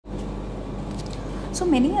So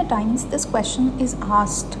many a times this question is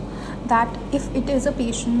asked that if it is a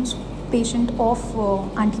patient of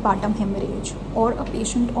antepartum hemorrhage or a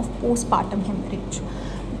patient of postpartum hemorrhage,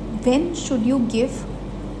 when should you give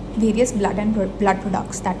various blood and blood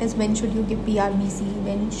products? That is, when should you give PRBC,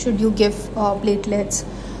 when should you give platelets,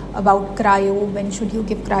 about cryo, when should you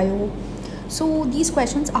give cryo? So these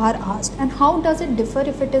questions are asked. And how does it differ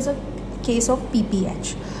if it is a case of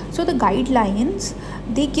PPH? So the guidelines,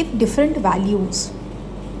 they give different values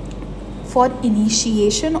for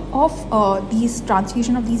initiation of these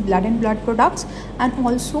transfusion of these blood and blood products, and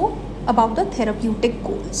also about the therapeutic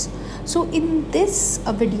goals. So in this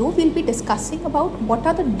video, we'll be discussing about what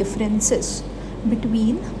are the differences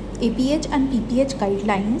between APH and PPH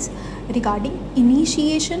guidelines regarding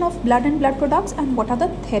initiation of blood and blood products, and what are the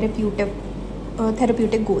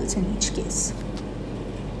therapeutic goals in each case.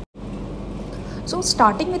 So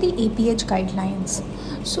starting with the APH guidelines.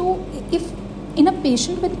 So if in a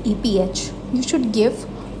patient with APH, you should give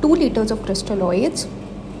 2 liters of crystalloids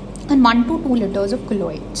and 1 to 2 liters of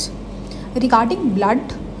colloids. Regarding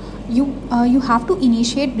blood, you have to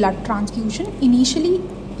initiate blood transfusion. Initially,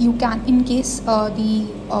 you can, in case the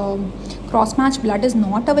cross-match blood is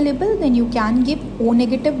not available, then you can give O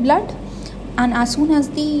negative blood, and as soon as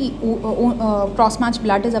the cross-match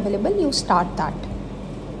blood is available, you start that.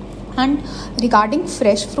 And regarding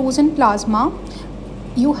fresh frozen plasma,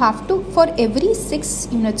 you have to, for every 6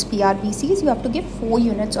 units PRBCs, you have to give 4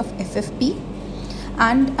 units of FFP.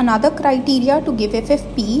 And another criteria to give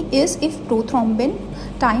FFP is if prothrombin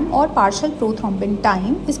time or partial prothrombin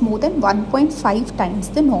time is more than 1.5 times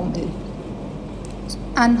the normal.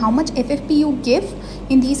 And how much FFP you give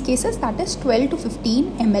in these cases, that is 12 to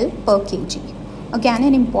 15 ml per kg. Again,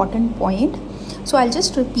 an important point. So I'll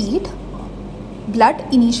just repeat. Blood,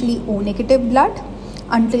 initially O negative blood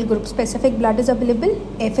until group specific blood is available.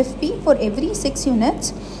 FFP, for every 6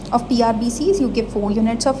 units of PRBCs, you give 4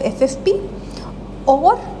 units of FFP.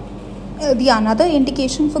 Or the another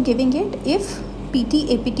indication for giving it, if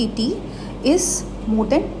PT-APTT is more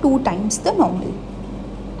than 2 times the normal.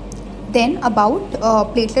 Then about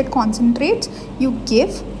platelet concentrates, you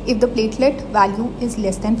give if the platelet value is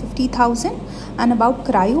less than 50,000. And about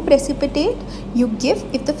cryoprecipitate, you give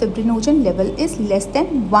if the fibrinogen level is less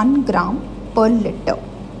than 1 gram per liter.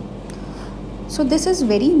 So this is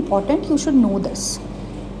very important, you should know this.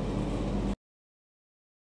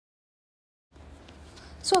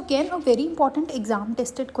 So again, a very important exam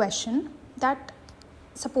tested question, that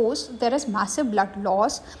suppose there is massive blood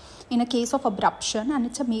loss in a case of abruption, and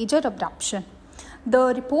it's a major abruption.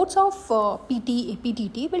 The reports of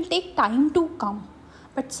PT-APTT will take time to come.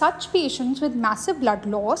 But such patients with massive blood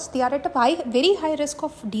loss, they are at a very high risk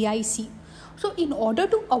of DIC. So in order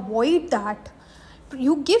to avoid that,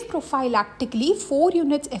 you give prophylactically 4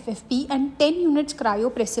 units FFP and 10 units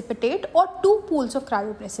cryoprecipitate, or 2 pools of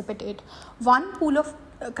cryoprecipitate. 1 pool of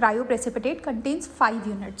cryoprecipitate contains 5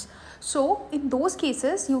 units. So in those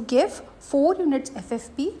cases, you give 4 units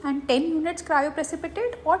FFP and 10 units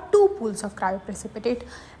cryoprecipitate, or 2 pools of cryoprecipitate.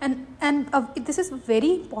 And this is a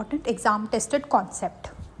very important exam tested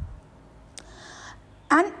concept.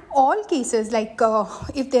 And all cases, like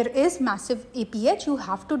if there is massive APH, you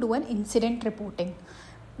have to do an incident reporting.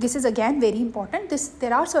 This is again very important.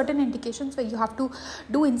 There are certain indications where you have to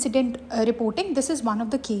do incident reporting. This is one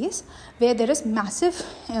of the case where there is massive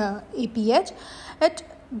APH.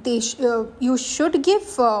 You should give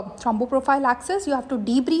thromboprophylaxis. You have to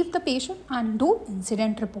debrief the patient and do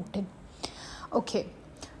incident reporting. Okay,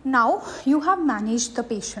 now you have managed the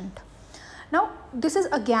patient. Now this is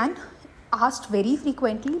again asked very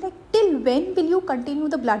frequently, like till when will you continue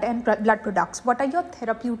the blood and blood products? What are your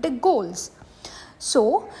therapeutic goals?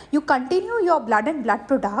 So you continue your blood and blood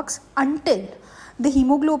products until the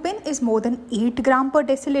hemoglobin is more than 8 gram per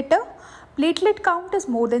deciliter, platelet count is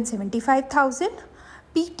more than 75,000,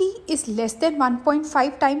 PT is less than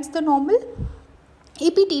 1.5 times the normal,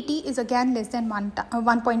 APTT is again less than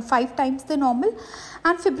 1.5 times the normal,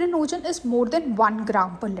 and fibrinogen is more than 1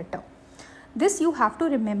 gram per liter. This you have to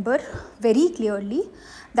remember very clearly,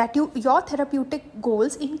 that your therapeutic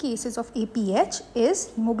goals in cases of APH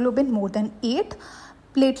is hemoglobin more than 8,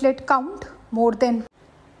 platelet count more than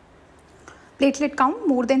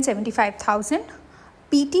 75,000,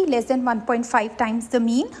 PT less than 1.5 times the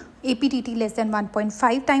mean, APTT less than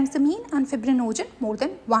 1.5 times the mean, and fibrinogen more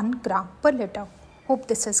than 1 gram per liter. Hope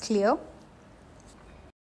this is clear.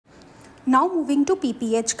 Now moving to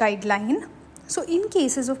PPH guideline. So in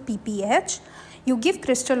cases of PPH, you give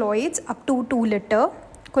crystalloids up to 2 liter,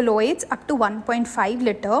 colloids up to 1.5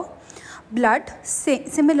 liter, blood,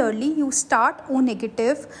 similarly you start O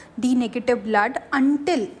negative, D negative blood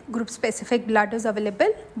until group specific blood is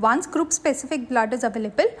available. Once group specific blood is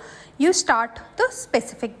available, you start the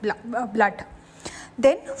specific blood.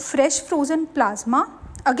 Then fresh frozen plasma.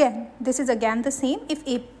 Again, this is again the same. If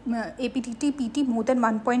APTT PT more than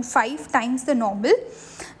 1.5 times the normal,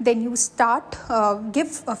 then you start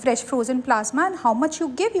give a fresh frozen plasma. And how much you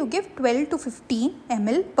give? You give 12 to 15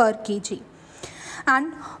 ml per kg.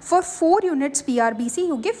 And for 4 units PRBC,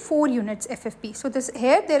 you give 4 units FFP. So this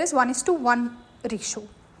here there is 1:1 ratio.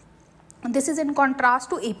 And this is in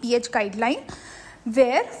contrast to APH guideline,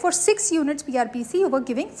 where for 6 units PRBC you were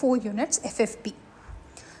giving 4 units FFP.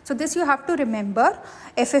 So this you have to remember.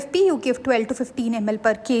 FFP you give 12 to 15 ml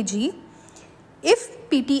per kg. If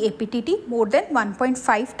PT APTT more than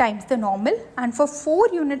 1.5 times the normal, and for 4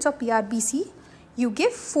 units of PRBC you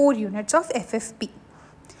give 4 units of FFP.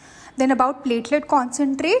 Then about platelet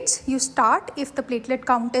concentrates, you start if the platelet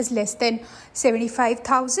count is less than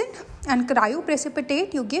 75,000, and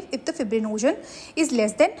cryoprecipitate you give if the fibrinogen is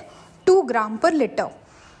less than 2 gram per liter.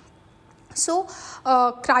 So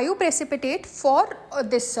cryoprecipitate for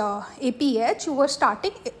this APH,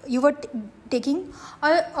 you were taking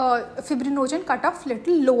a fibrinogen cutoff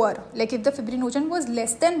little lower, like if the fibrinogen was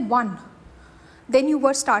less than 1, then you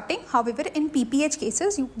were starting. However, in PPH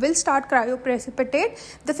cases, you will start cryoprecipitate,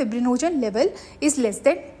 the fibrinogen level is less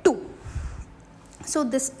than 2. So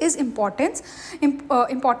this is importance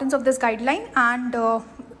of this guideline, and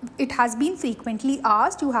it has been frequently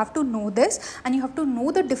asked. You have to know this, and you have to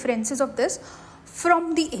know the differences of this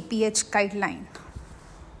from the APH guideline.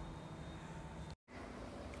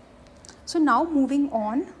 So now moving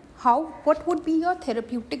on, what would be your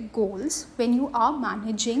therapeutic goals when you are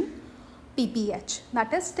managing PPH?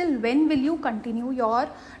 That is, till when will you continue your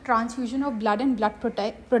transfusion of blood and blood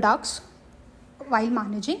products while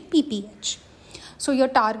managing PPH? So your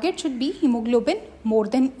target should be hemoglobin more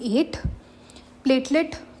than 8,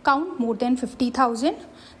 platelet count more than 50,000,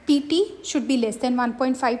 PT should be less than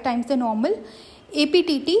 1.5 times the normal,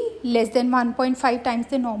 APTT less than 1.5 times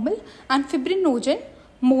the normal, and fibrinogen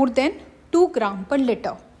more than 2 gram per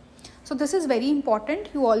liter. So this is very important.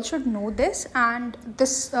 You all should know this, and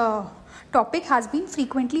this topic has been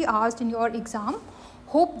frequently asked in your exam.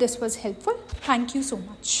 Hope this was helpful. Thank you so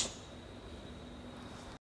much.